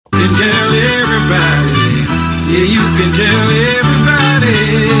you can tell everybody.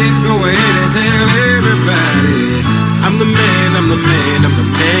 Go ahead and tell everybody. I'm the man, I'm the man, I'm the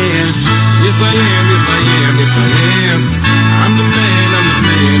man. Yes I am, yes I am, yes I am. I'm the man, I'm the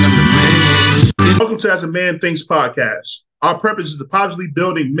man, I'm the man. Welcome to As a Man Thinks podcast. Our purpose is to positively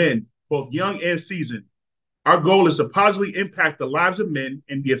building men, both young and seasoned. Our goal is to positively impact the lives of men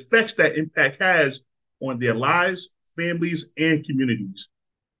and the effects that impact has on their lives, families, and communities.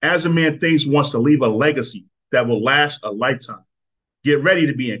 As a Man Thinks wants to leave a legacy that will last a lifetime. Get ready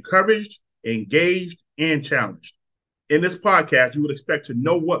to be encouraged, engaged, and challenged. In this podcast, you would expect to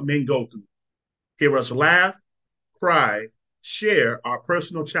know what men go through. Hear us laugh, cry, share our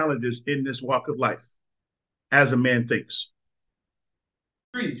personal challenges in this walk of life. As a Man Thinks.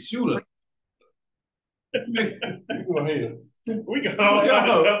 Shooter. Go ahead. We got all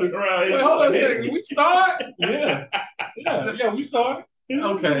else around here. Wait, hold on a second. We start? Yeah, we start.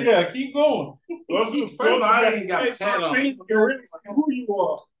 Okay. Yeah, keep going. First of all, I ain't got a hat on. Who you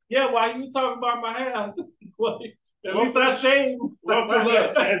are? Yeah, why you talking about my hair? At least I shaved. Welcome to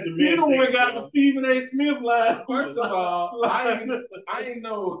As a Man You don't Thinks. got the Stephen A. Smith line. First of all, I ain't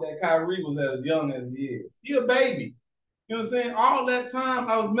know that Kyrie was as young as he is. He a baby. You know what I'm saying? All that time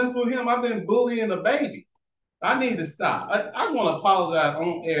I was messing with him, I've been bullying a baby. I need to stop. I want to apologize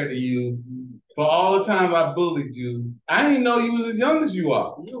on air to you for all the times I bullied you. I didn't know you was as young as you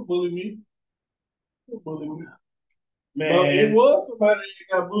are. You bully me. You bully me. Man, Well, it was somebody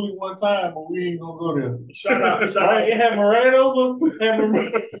that got bullied one time, but we ain't gonna go there. shout out. It had me right over.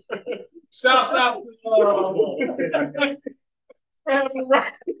 Shouts out to Had me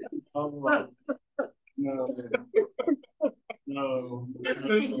right. No. This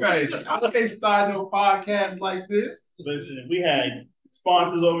is crazy. I can't start no podcast like this. Listen, we had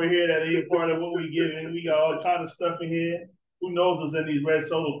sponsors over here that ain't part of what we giving. We got all kind of stuff in here. Who knows what's in these red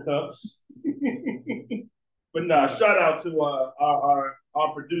solo cups? But nah, shout out to our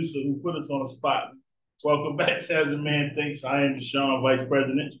producer who put us on the spot. Welcome back to As a Man Thinks. I am Deshaun, Vice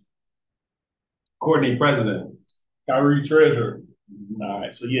President. Courtney, President. Kyrie Treasurer. All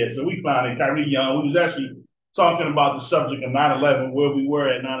right, so we found Kyrie Young. We was actually talking about the subject of 9/11, where we were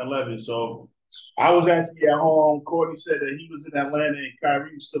at 9/11. So I was actually at home. Courtney said that he was in Atlanta and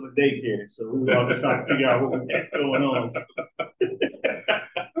Kyrie was still in daycare. So we were all just trying to figure out what was going on.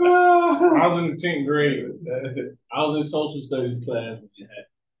 I was in the 10th grade. I was in social studies class when it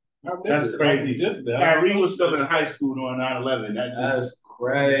happened. That's crazy. Kyrie was still in high school during 9/11. That's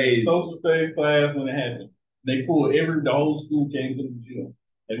crazy. Social studies class when it happened. They pulled the whole school came to the gym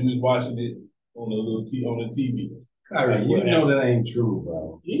and we was watching it on the little on the TV. Kyrie, you know that ain't true,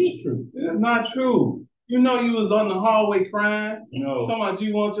 bro. It is true. It's not true. You know you was on the hallway crying. No. Talking about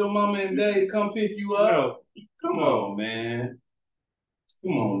you want your mama and daddy to come pick you up. No. Come on, man.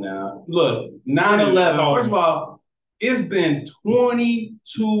 Come on now. Look, 9/11, first of all, it's been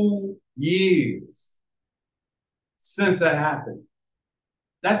 22 years since that happened.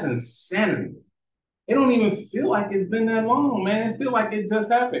 That's insanity. It don't even feel like it's been that long, man. It feel like it just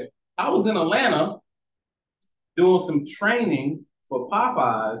happened. I was in Atlanta doing some training for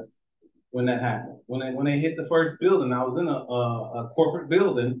Popeyes when that happened. When they hit the first building, I was in a corporate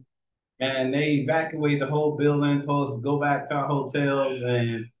building, and they evacuated the whole building, told us to go back to our hotels,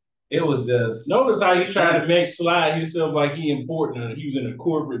 and it was just... Notice how he's trying to make slide himself like he important and he was in a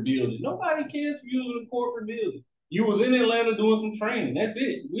corporate building. Nobody cares if you was in a corporate building. You was in Atlanta doing some training. That's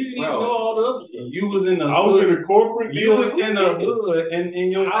it. We didn't even know all the other stuff. You was in the I was in a corporate You was building. in the hood and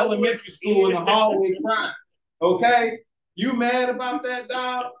in your elementary school in the hallway crying. Okay? You mad about that,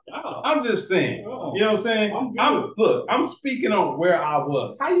 dog? Oh. I'm just saying. Oh. You know what I'm saying? I'm speaking on where I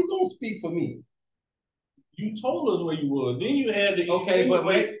was. How you gonna speak for me? You told us where you was. Then you had to Okay, but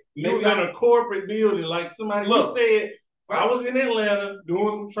maybe you was maybe in a corporate building like somebody Look. you said. I was in Atlanta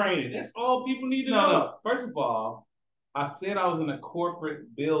doing some training. That's all people need to know. No. First of all, I said I was in a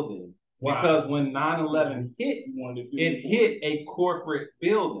corporate building Wow. because when 9/11 hit, it hit a corporate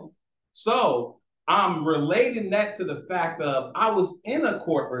building. So I'm relating that to the fact of I was in a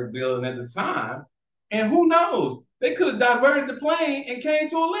corporate building at the time, and who knows? They could have diverted the plane and came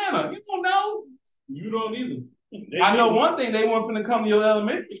to Atlanta. You don't know. You don't either. I know one thing, they weren't finna come to your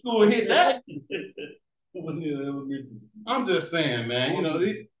elementary school and hit that. I'm just saying, man. You know,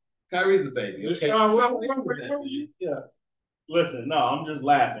 Kyrie's a baby. Okay. Yeah. Listen, no, I'm just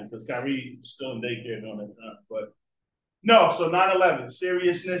laughing because Kyrie was still in daycare during that time. But no, so 9/11,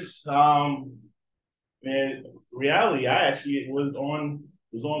 seriousness. Man, reality, I actually was on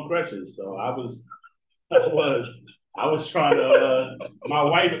crutches. So I was trying to my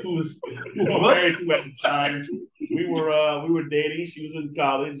wife who I'm married to at the time, we were dating. She was in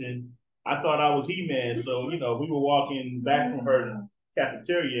college and I thought I was He-Man. So, we were walking back from her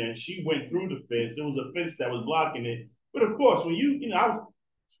cafeteria and she went through the fence. There was a fence that was blocking it. But of course, when I was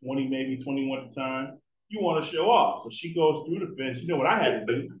 20, maybe 21 at the time, you want to show off. So she goes through the fence. You know what I had to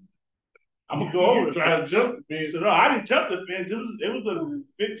do? I'm gonna go over the fence. Jump the fence. So no, I didn't jump the fence. It was a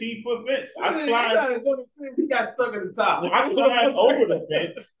 15-foot fence. I climbed. You got stuck at the top. I climbed over the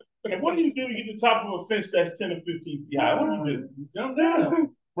fence. And what do you do to get to the top of a fence that's 10 or 15 feet high? What do you do? Jump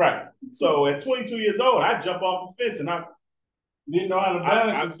down. Right. So at 22 years old, I jump off the fence and I didn't know how to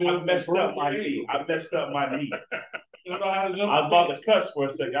balance. I messed up my knee. I messed up my knee. You don't know how to jump. I was about to cuss for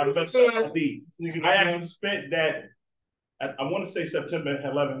a second. I messed up my knee. I actually spent that. I want to say September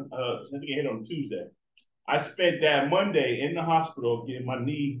 11th. I think it hit on Tuesday. I spent that Monday in the hospital getting my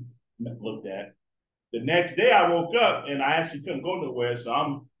knee looked at. The next day I woke up and I actually couldn't go nowhere. So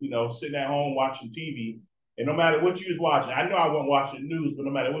I'm, sitting at home watching TV. And no matter what you was watching, I know I wasn't watching the news, but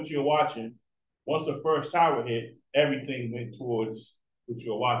no matter what you were watching, once the first tower hit, everything went towards what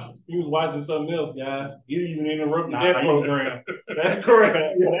you were watching. You was watching something else, guys. You even interrupted that program. That's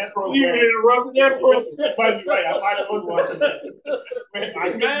correct. That program. You even interrupted that program. Might be right. I might have been watching that.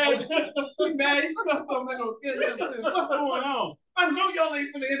 Man, you got something on what's going on? I know y'all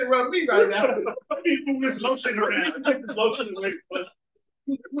ain't gonna interrupt me right now. Let me move this lotion around. Get this lotion away.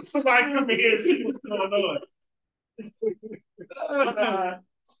 Somebody come in here and see what's going on.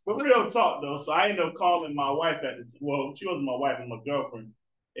 But real talk though, so I ended up calling my wife she wasn't my wife, and my girlfriend.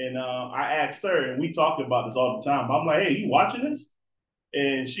 And I asked her, and we talked about this all the time. I'm like, hey, you watching this?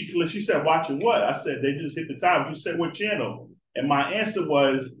 And she said, watching what? I said, they just hit the time. She said, what channel? And my answer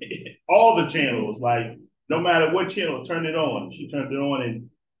was all the channels, like no matter what channel, turn it on. She turned it on and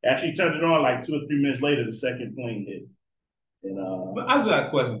actually turned it on like 2 or 3 minutes later, the second plane hit. And but I just got a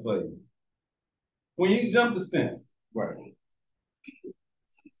question for you. When you jumped the fence, right.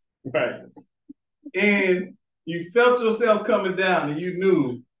 And you felt yourself coming down and you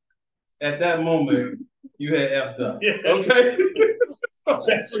knew at that moment you had effed up. Yeah. Okay?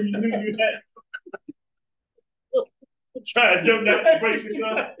 That's when you knew you had try to jump down and break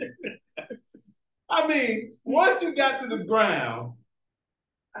yourself. I mean, once you got to the ground,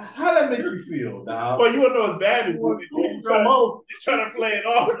 how that make you feel, dog? Well, you want to know as bad as you try to play it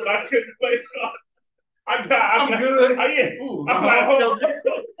off, but I couldn't play it off. I'm good.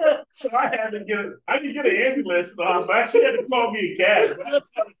 So I had to get an ambulance to the hospital. I actually had to call me a cab.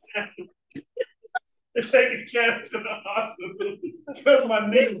 They're taking cab to the hospital because my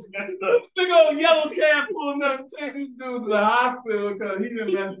knee was messed up. Big old yellow cab pulling up, take this dude to the hospital because he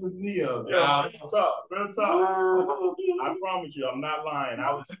didn't mess his knee up. Yeah, real talk. I promise you, I'm not lying.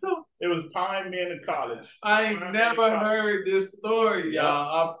 It was Pine Manor College. I ain't never heard this story,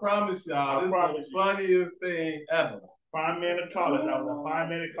 y'all. I promise y'all. This is the funniest thing ever. Pine Manor College. I was at Pine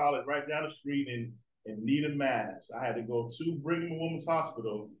Manor College right down the street in Needham, Mass. I had to go to Brigham and Women's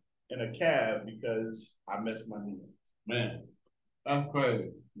Hospital in a cab because I messed my knee. Man, that's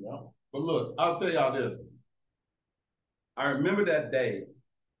crazy. Yeah. But look, I'll tell y'all this. I remember that day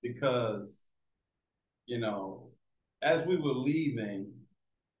because, as we were leaving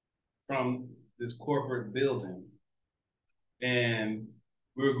from this corporate building and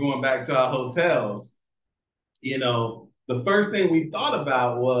we were going back to our hotels, the first thing we thought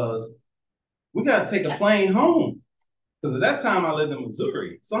about was we got to take a plane home. Because at that time I lived in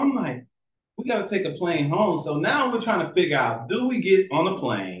Missouri. So I'm like, we got to take a plane home. So now we're trying to figure out, do we get on a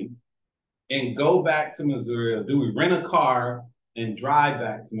plane and go back to Missouri, or do we rent a car and drive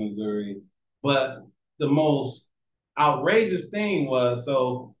back to Missouri? But the most outrageous thing was,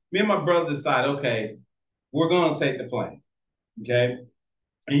 so me and my brother decided, okay, we're going to take the plane, okay?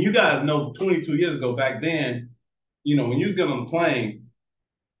 And you guys know 22 years ago, back then, when you get on the plane,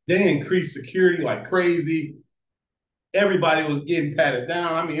 they increased security like crazy. Everybody was getting patted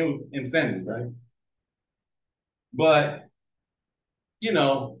down. I mean, it was insanity, right? But,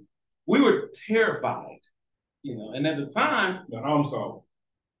 we were terrified, and at the time, I'm sorry.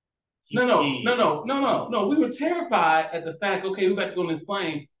 No. We were terrified at the fact, okay, we got to go on this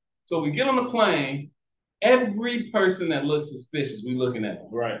plane. So we get on the plane, every person that looks suspicious, we looking at them.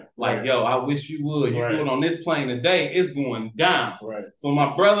 Right. Like, yo, I wish you would. You're doing on this plane today, it's going down. Right. So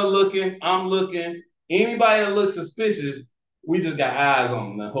my brother looking, I'm looking. Anybody that looks suspicious, we just got eyes on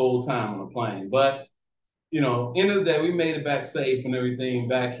them the whole time on the plane. But, end of the day, we made it back safe and everything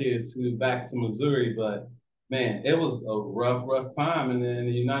back to Missouri. But, man, it was a rough time in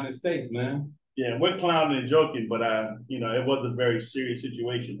the United States, man. Yeah, we're clowning and joking, but, it was a very serious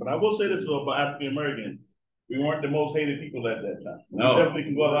situation. But I will say this about African Americans. We weren't the most hated people at that time. No. We definitely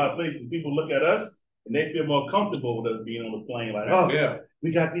can go a lot of places. People look at us and they feel more comfortable with us being on the plane. Like, oh, yeah.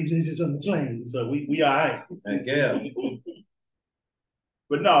 we got these ninjas on the plane, so we all right. And yeah.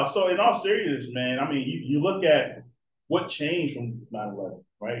 But no, so in all seriousness, man, I mean, you look at what changed from 9/11,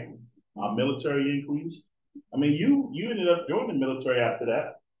 right? Our military increase. I mean, you ended up joining the military after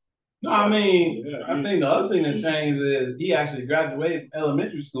that. No, I mean, I think the other thing that changed is he actually graduated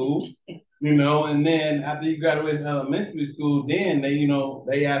elementary school, and then after he graduated elementary school, then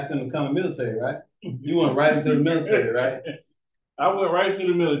they asked him to come to the military, right? You went right into the military, right? I went right to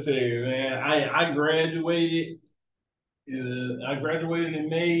the military, man. I graduated. I graduated in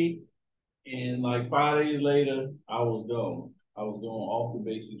May, and like 5 days later, I was gone. I was going off the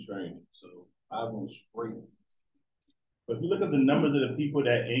basic training, so I went straight. But if you look at the numbers of the people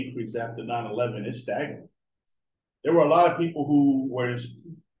that increased after 9/11, it's staggering. There were a lot of people who were,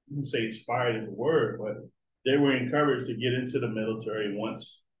 you say inspired is the word, but they were encouraged to get into the military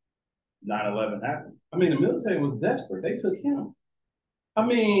once 9/11 happened. I mean, the military was desperate. They took him. I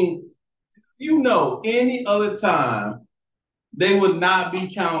mean, any other time, they would not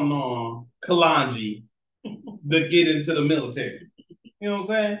be counting on Kalonji to get into the military. You know what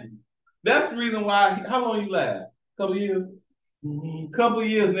I'm saying? That's the reason why. How long you last? Couple years? Couple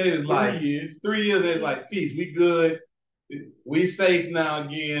years, and they was like 3 years. They was like, peace, we good. We safe now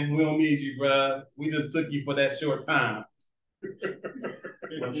again. We don't need you, bro. We just took you for that short time.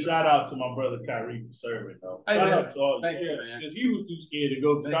 Well, shout out to my brother Kyrie for serving, though. Hey, shout man. out to all Thank you, man. Because he was too scared to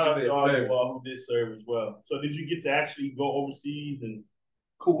go. Shout out to all you all who did serve as well. So did you get to actually go overseas and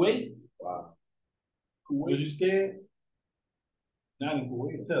Kuwait? Wow. Was you scared? Not in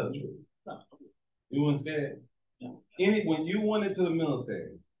Kuwait. Tell the truth. No. You weren't scared? No. When you went into the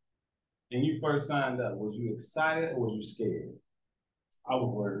military and you first signed up, was you excited or was you scared? I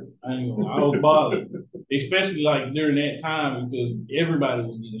was worried. I was bothered. Especially like during that time because everybody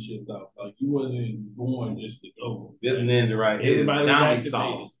was getting shipped off. Like you wasn't going just to go. Getting in the right. Everybody was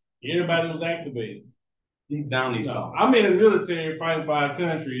activated. Everybody was activated. Down these songs. I'm in the military fighting for our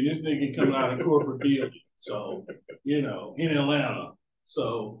country, and this nigga coming out of corporate building. So, in Atlanta.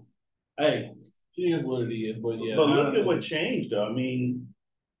 So, hey, it is what it is. But yeah. But look at what changed, though. I mean,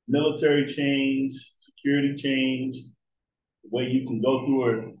 military changed, security changed, the way you can go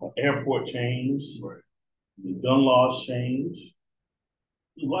through an airport changed, right. The gun laws changed.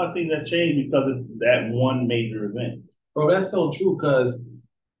 A lot of things that changed because of that one major event. Bro, that's so true because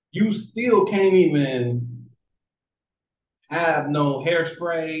you still can't even have no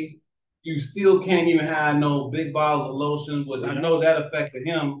hairspray. You still can't even have no big bottles of lotion, which I know that affected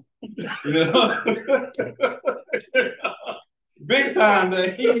him. Big time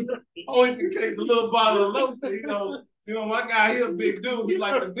that he only can take a little bottle of lotion. My guy, he a big dude. He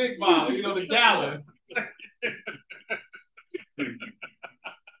like the big bottle, the gallon.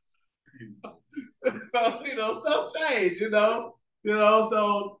 So, stuff changed, so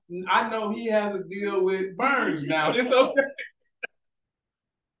I know he has to deal with burns now. It's okay.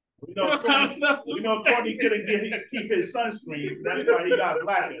 Courtney couldn't keep his sunscreen. So that's why he got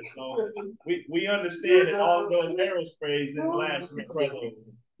blacker. So we understand that all those aerosprays didn't last incredible.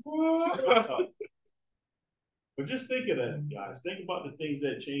 But just think of that, guys. Think about the things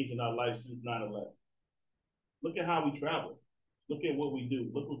that changed in our life since 9/11. Look at how we travel. Look at what we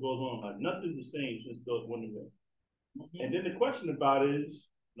do. Look what goes on. Like nothing's the same since those one event. And then the question about it is,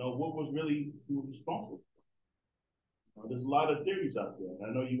 who was responsible? There's a lot of theories out there. And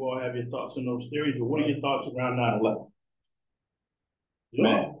I know you all have your thoughts on those theories, but what are your thoughts around 9/11?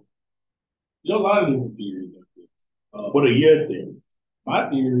 Man, there's a lot of different theories out there. What are your theories? My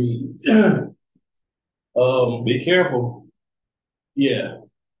theory is, be careful. Yeah.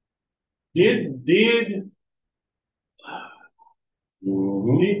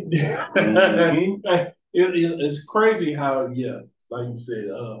 It's crazy how, like you said,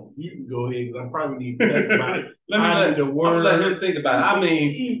 you can go ahead because I probably need to think about it. Let him think about it. I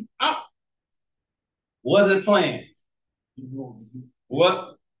mean, was it planned?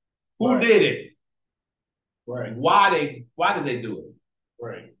 What? Who did it? Right. Why did they do it?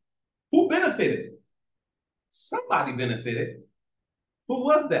 Right. Who benefited? Somebody benefited. Who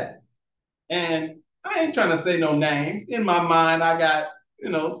was that? And I ain't trying to say no names. In my mind, I got,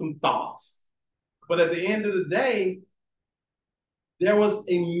 some thoughts. But at the end of the day, there was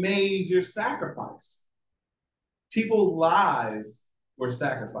a major sacrifice. People's lives were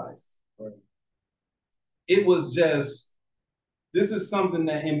sacrificed. Right? It was just, this is something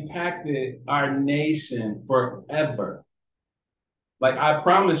that impacted our nation forever. Like I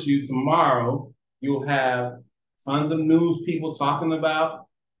promise you, tomorrow, you'll have tons of news people talking about,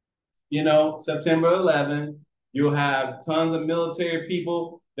 September 11th. You'll have tons of military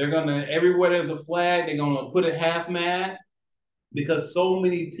people. They're everywhere there's a flag, they're gonna put it half mad. because so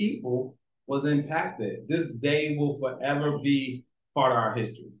many people was impacted. This day will forever be part of our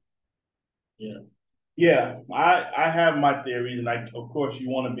history. Yeah, I have my theories, and of course you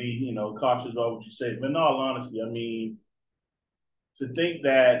want to be, cautious about what you say. But in all honesty, I mean, to think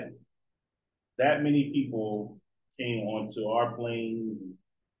that many people came onto our plane,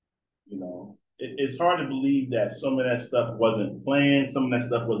 it's hard to believe that some of that stuff wasn't planned, some of that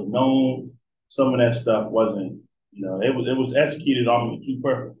stuff wasn't known, some of that stuff wasn't, it was executed almost too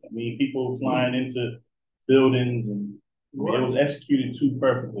perfect. I mean, people flying into buildings and it was executed too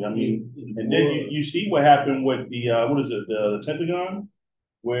perfectly. I mean, and then you see what happened with the the Pentagon,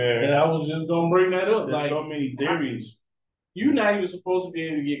 where I was just gonna bring that up. There's so many theories. You're not even supposed to be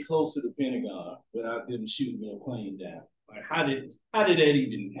able to get close to the Pentagon without them shooting a plane down. Like, how did that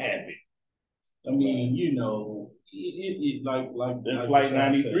even happen? I mean, like Flight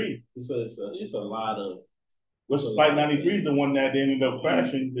 93. It's a lot of. Flight 93 is the one that ended up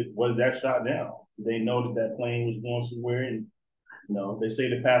crashing. That shot down? They know that plane was going somewhere, and they say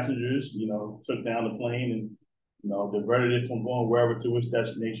the passengers, took down the plane and diverted it from going wherever to its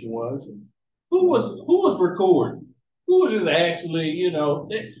destination was. And, who was recording? Who was just actually,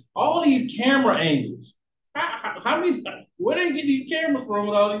 all these camera angles? How many? Where they get these cameras from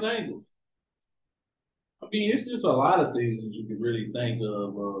with all these angles? I mean, it's just a lot of things that you could really think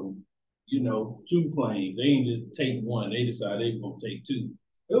of. Two planes. They ain't just take one. They decided they were gonna take two.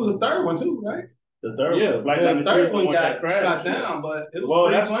 It was a third one too, right? The third one got shot down, but it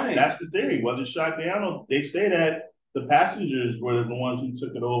was that's the theory. Was it shot down? They say that the passengers were the ones who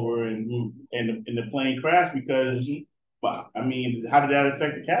took it over and the plane crashed because. But I mean, how did that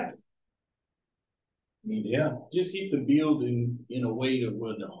affect the captain? I mean, yeah, just keep the building in a way that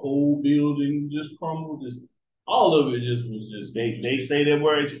where the whole building just crumbled. Just all of it was. They say there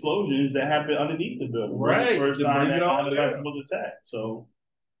were explosions that happened underneath the building. Right. The first time that 9/11 was attacked. So,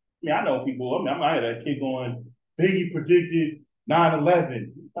 I mean, I know people. I had a kid going, Biggie predicted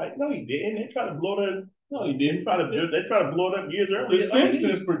 9/11. Like, no, he didn't. They tried to blow the. No, he didn't. They tried to blow it up years earlier. The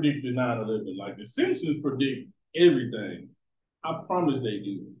Simpsons predicted 9/11. Like the Simpsons predict everything. I promise they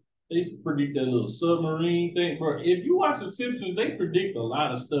do. They predict that little submarine thing, bro. If you watch The Simpsons, they predict a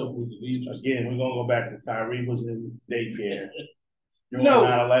lot of stuff, which is interesting. Again, we're gonna go back to Kyrie was in daycare. No,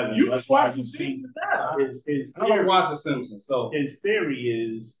 9/11. You just watch The Simpsons now. I don't watch The Simpsons, so his theory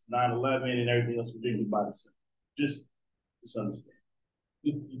is 9/11 and everything else predicted by the Simpsons. Just understand.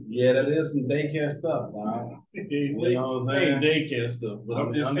 Yeah, that is some daycare stuff, wow. Daycare stuff, but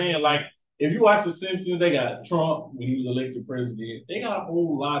I'm just saying, like. If you watch The Simpsons, they got Trump when he was elected president. They got a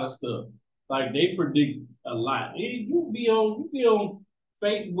whole lot of stuff. Like they predict a lot. You be on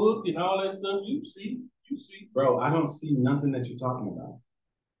Facebook and all that stuff. You see. Bro, I don't see nothing that you're talking about.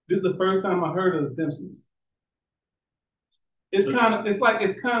 This is the first time I heard of The Simpsons. It's kind of like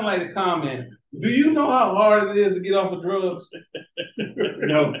the comment. Do you know how hard it is to get off of drugs?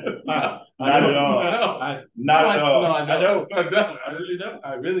 No, not at all. Not at all. No, I don't. I really don't.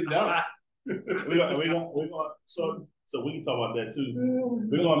 I really don't. we gonna so we can talk about that too.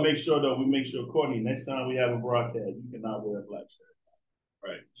 We're gonna make sure Courtney, next time we have a broadcast, you cannot wear a black shirt.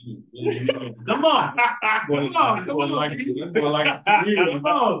 Right. Come on.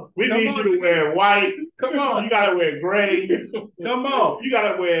 We need you to wear white. Come on. You gotta wear gray. Come on. You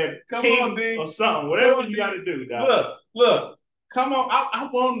gotta wear pink or something. Whatever you gotta do, dog. Look. Come on. I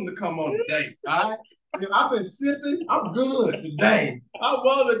want him to come on today. All right. I've been sipping. I'm good today. I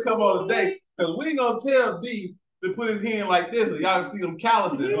want him to come on today because we ain't gonna tell D to put his hand like this, so y'all can see them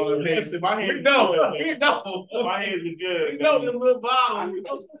calluses on his hand. My hands, he know. My hands are good. We know them little bottles. We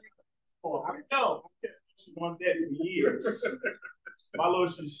know. I've on that for years. My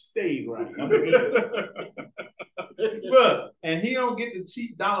lotion stayed right. I'm good. Look, and he don't get the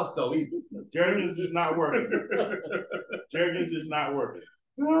cheap dollar store either. Jergens is not working. Jergens is not working.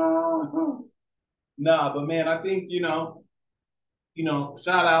 Nah, but man, I think shout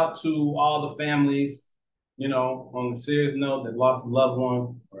out to all the families, on the serious note that lost a loved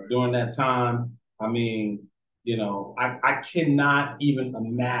one during that time. I mean, I cannot even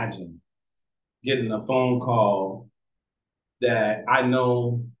imagine getting a phone call that I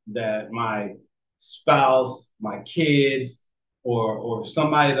know that my spouse, my kids, or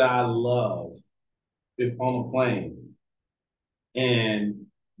somebody that I love is on a plane and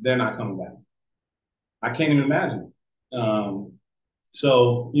they're not coming back. I can't even imagine.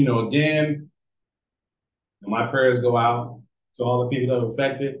 So, again, my prayers go out to all the people that were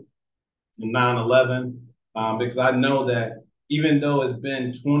affected in 9/11, because I know that even though it's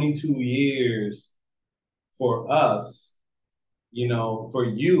been 22 years for us, for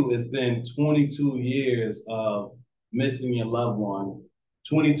you, it's been 22 years of missing your loved one,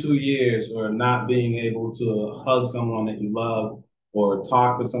 22 years, or not being able to hug someone that you love or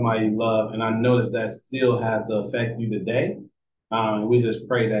talk to somebody you love. And I know that still has to affect you today. We just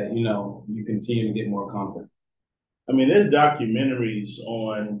pray that, you continue to get more comfort. I mean, there's documentaries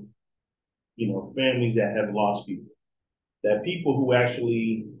on, families that have lost people, that people who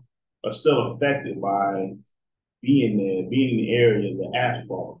actually are still affected by being there, being in the area, the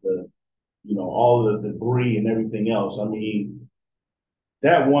asphalt, all the debris and everything else. I mean,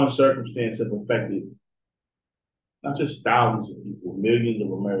 that one circumstance has affected not just thousands of people, millions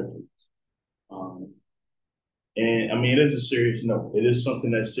of Americans. And I mean, it is a serious note. It is something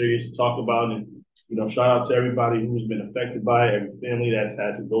that's serious to talk about. And, shout out to everybody who's been affected by it, every family that's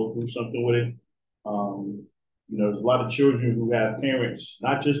had to go through something with it. There's a lot of children who have parents,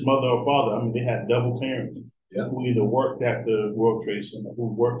 not just mother or father. I mean, they have double parents who either worked at the World Trade Center,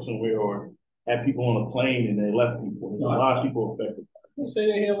 who worked somewhere, or had people on a plane and they left people. There's a lot of people affected. You say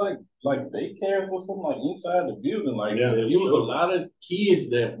they had like daycares or something like inside the building. There was a lot of kids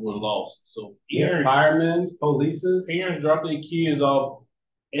that were lost. So firemen, polices, parents dropped their kids off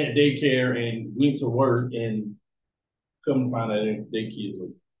at daycare and went to work and couldn't find out their kids were.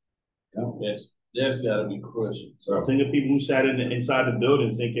 That's got to be crushing. So I think of people who sat inside the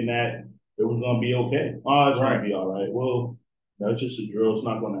building thinking that it was going to be okay. Oh, it's going to be all right. Well, it's just a drill. It's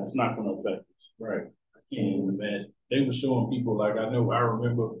not going to affect us. Right. I can't even imagine. They were showing people, I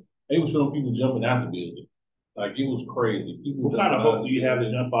remember they were showing people jumping out the building. It was crazy. People what kind of hope do you have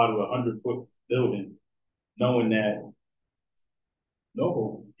to jump out of a 100-foot building knowing that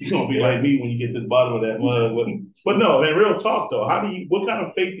you're going to be like me when you get to the bottom of that mud? But no, in real talk though, what kind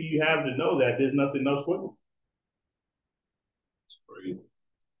of faith do you have to know that there's nothing else with them? It's crazy.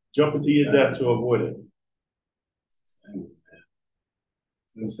 Jumping to your death to avoid it.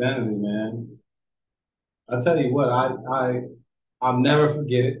 It's insanity, man. I tell you what, I'll never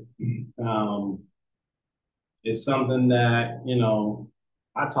forget it. It's something that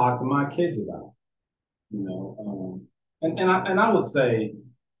I talk to my kids about. And I would say,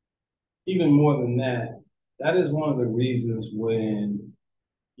 even more than that, that is one of the reasons when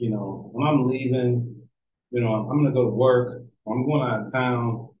I'm leaving, I'm going to go to work, or I'm going out of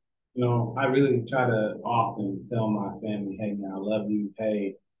town. I really try to often tell my family, hey, man, I love you.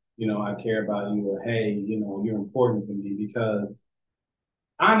 Hey, I care about you, or hey, you're important to me, because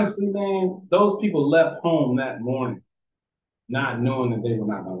honestly, man, those people left home that morning not knowing that they were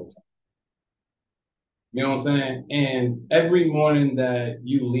not going to return. You know what I'm saying? And every morning that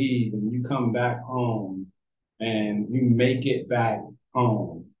you leave and you come back home and you make it back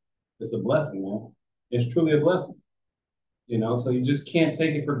home, it's a blessing, man. It's truly a blessing. So you just can't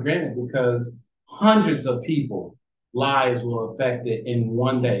take it for granted, because hundreds of people lives were affected in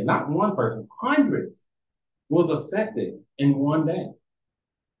one day. Not one person, hundreds was affected in one day.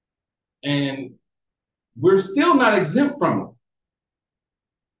 And we're still not exempt from it.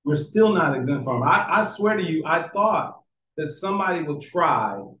 We're still not exempt from it. I swear to you, I thought that somebody would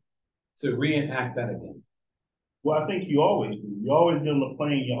try to reenact that again. Well, I think you always do. You always get on the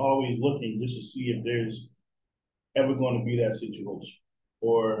plane, you're always looking just to see if there's ever going to be that situation.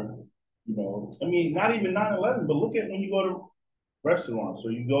 Or, I mean, not even 9/11, but look at when you go to restaurants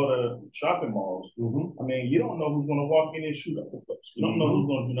or you go to shopping malls. I mean, you don't know who's going to walk in and shoot up the place. You don't know who's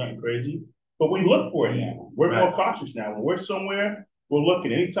going to do nothing crazy. But we look for it now. We're more cautious now. When we're somewhere, we're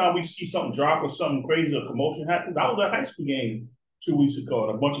looking. Anytime we see something drop or something crazy or commotion happen, that was a high school game 2 weeks ago,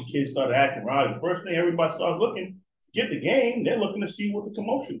 and a bunch of kids started acting rowdy. The first thing everybody started looking, forget the game, they're looking to see what the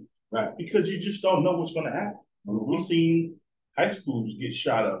commotion is. Right. Because you just don't know what's going to happen. We've seen high schools get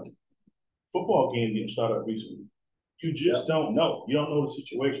shot up, football games getting shot up recently. You just don't know. You don't know the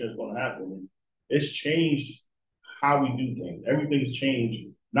situation that's going to happen. And it's changed how we do things. Everything's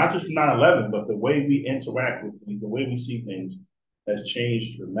changed, not just 9/11, but the way we interact with things, the way we see things has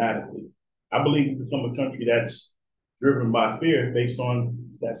changed dramatically. I believe we've become a country that's driven by fear based on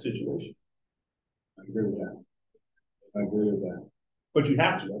that situation. I agree with that. But you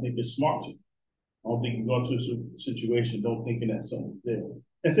have to. I think it's smart to. I don't think you go into a situation don't thinking that something's there.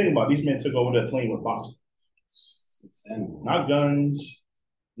 And think about it, these men took over that plane with box cutters. Not guns,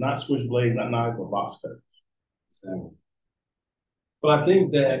 not switchblades, not knives, but box cutters. But I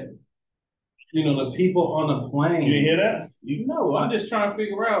think that, the people on the plane. You didn't hear that? No, I'm just trying to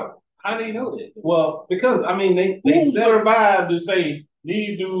figure out how they know that. Well, because, I mean, they survived to say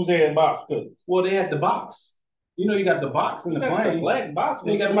these dudes had box cutters. Well, they had the box. You got the box in the plane. The black box.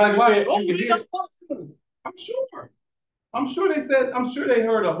 They got the black box. I'm sure they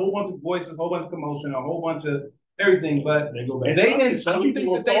heard a whole bunch of voices, a whole bunch of commotion, a whole bunch of everything, but they didn't. I don't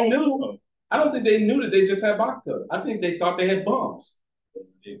think that they knew. I don't think they knew that they just had box cutters. I think they thought they had bombs.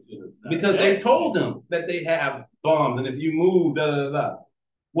 Because they told them that they have bombs, and if you move, da da da.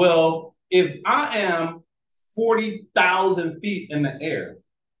 Well, if I am 40,000 feet in the air,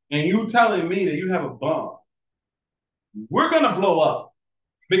 and you telling me that you have a bomb, we're gonna blow up.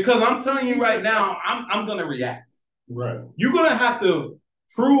 Because I'm telling you right now, I'm gonna react. Right. You're gonna have to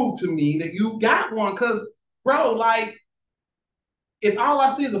prove to me that you got one. Cause, bro, like, if all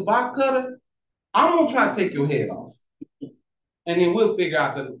I see is a box cutter, I'm gonna try to take your head off. And then we'll figure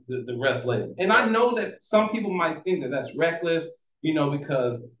out the rest later. And I know that some people might think that that's reckless,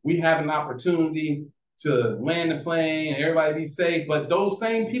 because we have an opportunity to land the plane and everybody be safe. But those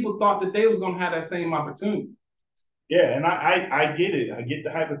same people thought that they was going to have that same opportunity. Yeah, and I get it. I get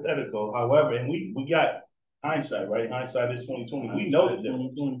the hypothetical. However, and we got hindsight, right? Hindsight is 2020. We know the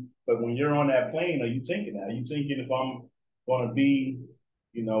difference. But when you're on that plane, are you thinking that? Are you thinking if I'm going to be,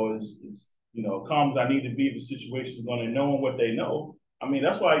 calm as I need to be if the situation is going to know what they know? I mean,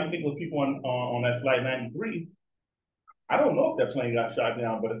 that's why you think with people on that flight 93, I don't know if that plane got shot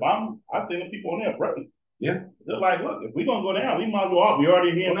down, but I think the people on there ready. Yeah. They're like, look, if we're going to go down, we might as well off. We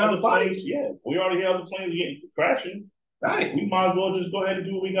already hear other planes. Yeah. We already hear other planes getting crashing. Right. We might as well just go ahead and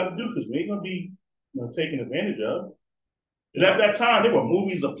do what we got to do because we ain't going to be taken advantage of. And at that time, there were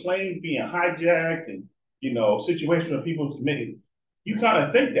movies of planes being hijacked and, situations where people committed. You kind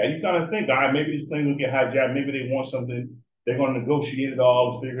of think that. You kind of think, all right, maybe these planes will get hijacked. Maybe they want something. They're going to negotiate it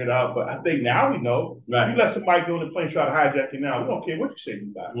all and figure it out. But I think now we know. Right. You let somebody go in the plane try to hijack it now. We don't care what you say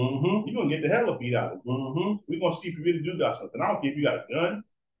you got. Mm-hmm. You're going to get the hell beat out of it. Mm-hmm. We're going to see if you really do got something. I don't care if you got a gun.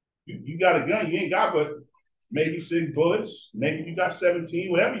 You got a gun. You ain't got but maybe 6 bullets. Maybe you got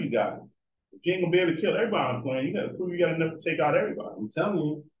 17, whatever you got. If you ain't going to be able to kill everybody on the plane, you got to prove you got enough to take out everybody. I'm telling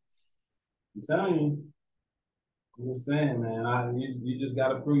you. I'm just saying, man. You just got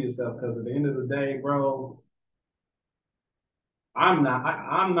to prove yourself because at the end of the day, bro, I'm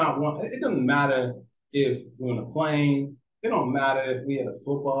not one. It doesn't matter if we're on a plane. It don't matter if we at a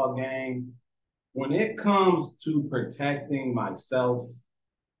football game. When it comes to protecting myself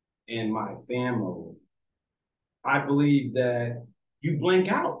and my family, I believe that you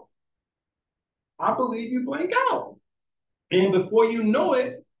blink out. I believe you blink out. And before you know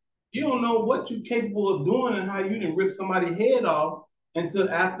it, you don't know what you're capable of doing and how you didn't rip somebody's head off until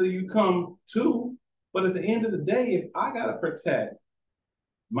after you come to. But at the end of the day, if I got to protect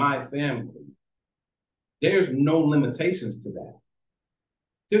my family, there's no limitations to that.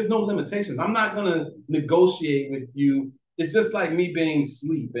 There's no limitations. I'm not going to negotiate with you. It's just like me being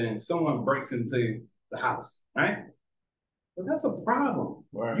asleep and someone breaks into the house, right? But that's a problem.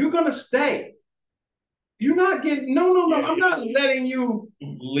 Right. You're going to stay. You're not getting, no. I'm not letting you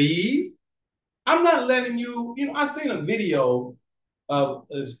leave. I'm not letting you, I seen a video of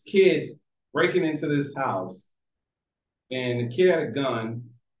this kid breaking into this house, and the kid had a gun,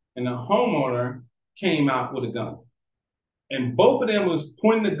 and the homeowner came out with a gun. And both of them was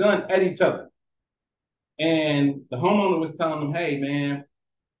pointing the gun at each other. And the homeowner was telling them, hey, man,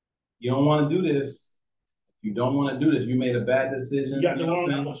 you don't want to do this. You don't want to do this. You made a bad decision.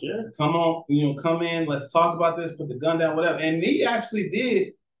 Come on, come in. Let's talk about this. Put the gun down, whatever. And he actually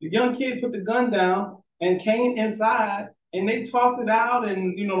did. The young kid put the gun down and came inside, and they talked it out.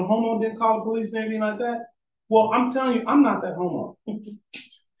 And the homeowner didn't call the police and everything like that. Well, I'm telling you, I'm not that homeowner.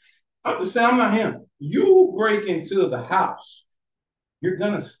 I'm just saying I'm not him. You break into the house, you're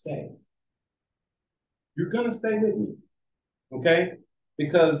gonna stay. You're gonna stay with me, okay?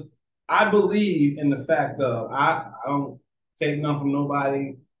 Because I believe in the fact of I don't take nothing from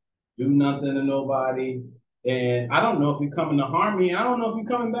nobody, do nothing to nobody, and I don't know if you're coming to harm me. I don't know if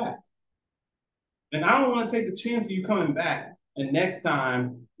you're coming back, and I don't want to take the chance of you coming back. And next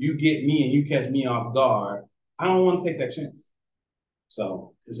time you get me and you catch me off guard, I don't want to take that chance.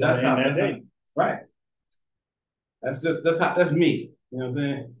 So that's right. That's me. You know what I'm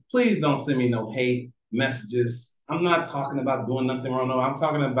saying? Please don't send me no hate messages. I'm not talking about doing nothing wrong. No, I'm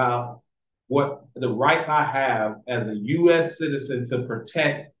talking about what the rights I have as a U.S. citizen to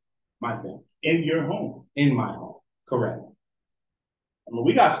protect my family. In your home. In my home. Correct. I mean,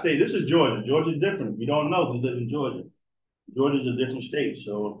 we got state. This is Georgia. Georgia's different. If you don't know, we live in Georgia. Georgia's a different state.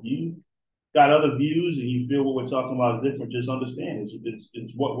 So if you got other views and you feel what we're talking about is different, just understand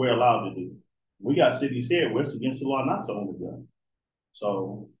it's what we're allowed to do. We got cities here where it's against the law not to own a gun.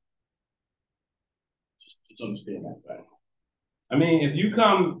 So just understand that fact. I mean, if you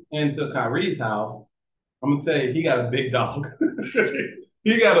come into Kyrie's house, I'm gonna tell you, he got a big dog.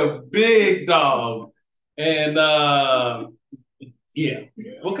 He got a big dog. And yeah.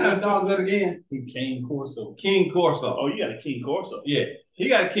 What kind of dog is that again? King Corso. King Corso. Oh, you got a King Corso. Yeah. He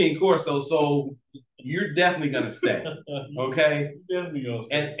got a King Corso, so you're definitely gonna stay. Okay? Definitely gonna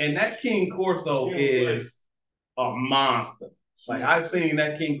stay. And that King Corso is a monster. Like I seen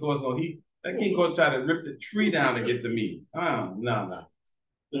that King Corso, that King Corso tried to rip the tree down to get to me. No.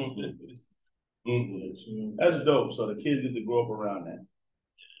 That's dope. So the kids get to grow up around that.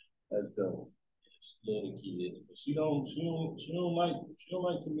 That's dope. Love the kids, but she don't like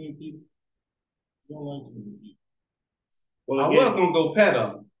too many people. She don't like too many people. Well, I again, was gonna go pet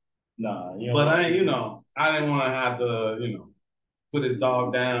her, nah, but I ain't, I didn't want to have to, put his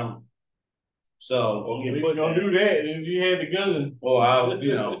dog down. So, We was gonna do that if you had the gun.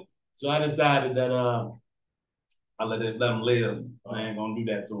 so I decided that I let him live. I ain't gonna do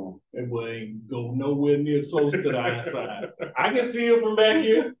that to him. That boy ain't go nowhere near close to the outside. I can see him from back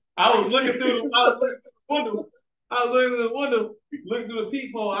here. I was looking through the window. I was looking through the window, looking through the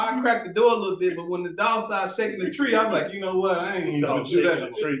peephole. I cracked the door a little bit, but when the dog started shaking the tree, I was like, you know what? I ain't even gonna do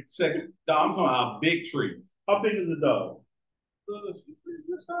that. Tree. Dog, I'm talking about a big tree. How big is the dog? She's pretty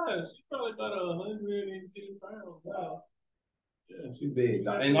good size. She's probably about 110 pounds now. Yeah, she big.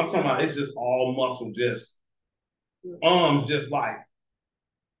 Dog. And I'm talking about it's just all muscle, just arms, just like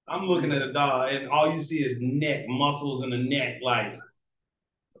I'm looking at a dog, and all you see is neck, muscles in the neck, like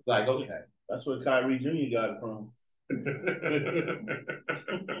okay. That's where Kyrie Jr. got it from.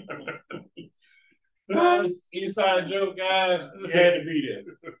 Inside joke, guys. You had to be there.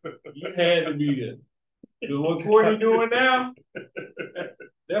 You had to be there. Because what Courtney doing now,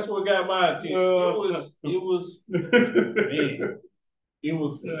 that's what got my attention. It was man. It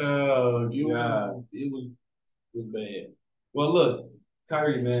was bad. Well, look,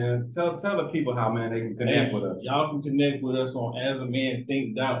 Kyrie, man, tell the people how, man, they can connect with us. Y'all can connect with us on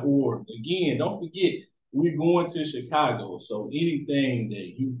asamantthink.org. Again, don't forget, we're going to Chicago. So anything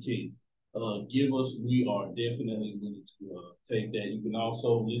that you can give us, we are definitely willing to take that. You can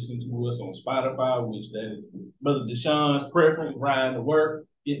also listen to us on Spotify, which that is Brother Deshaun's preference, riding to work,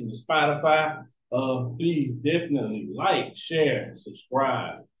 getting to Spotify. Please definitely like, share,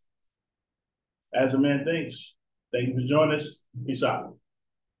 subscribe. As a Man Thinks. Thank you for joining us. Peace out.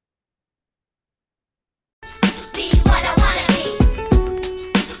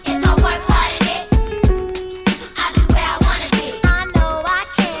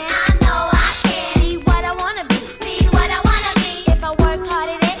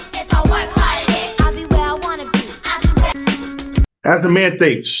 As a Man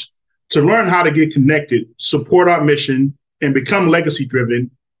Thinks. To learn how to get connected, support our mission, and become legacy driven,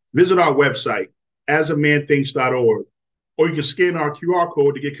 visit our website, asamanthinks.org, or you can scan our QR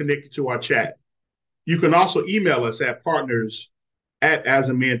code to get connected to our chat. You can also email us at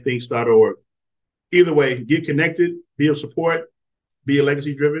partners@asamanthinks.org. Either way, get connected, be of support, be a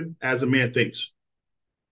legacy driven as a man thinks.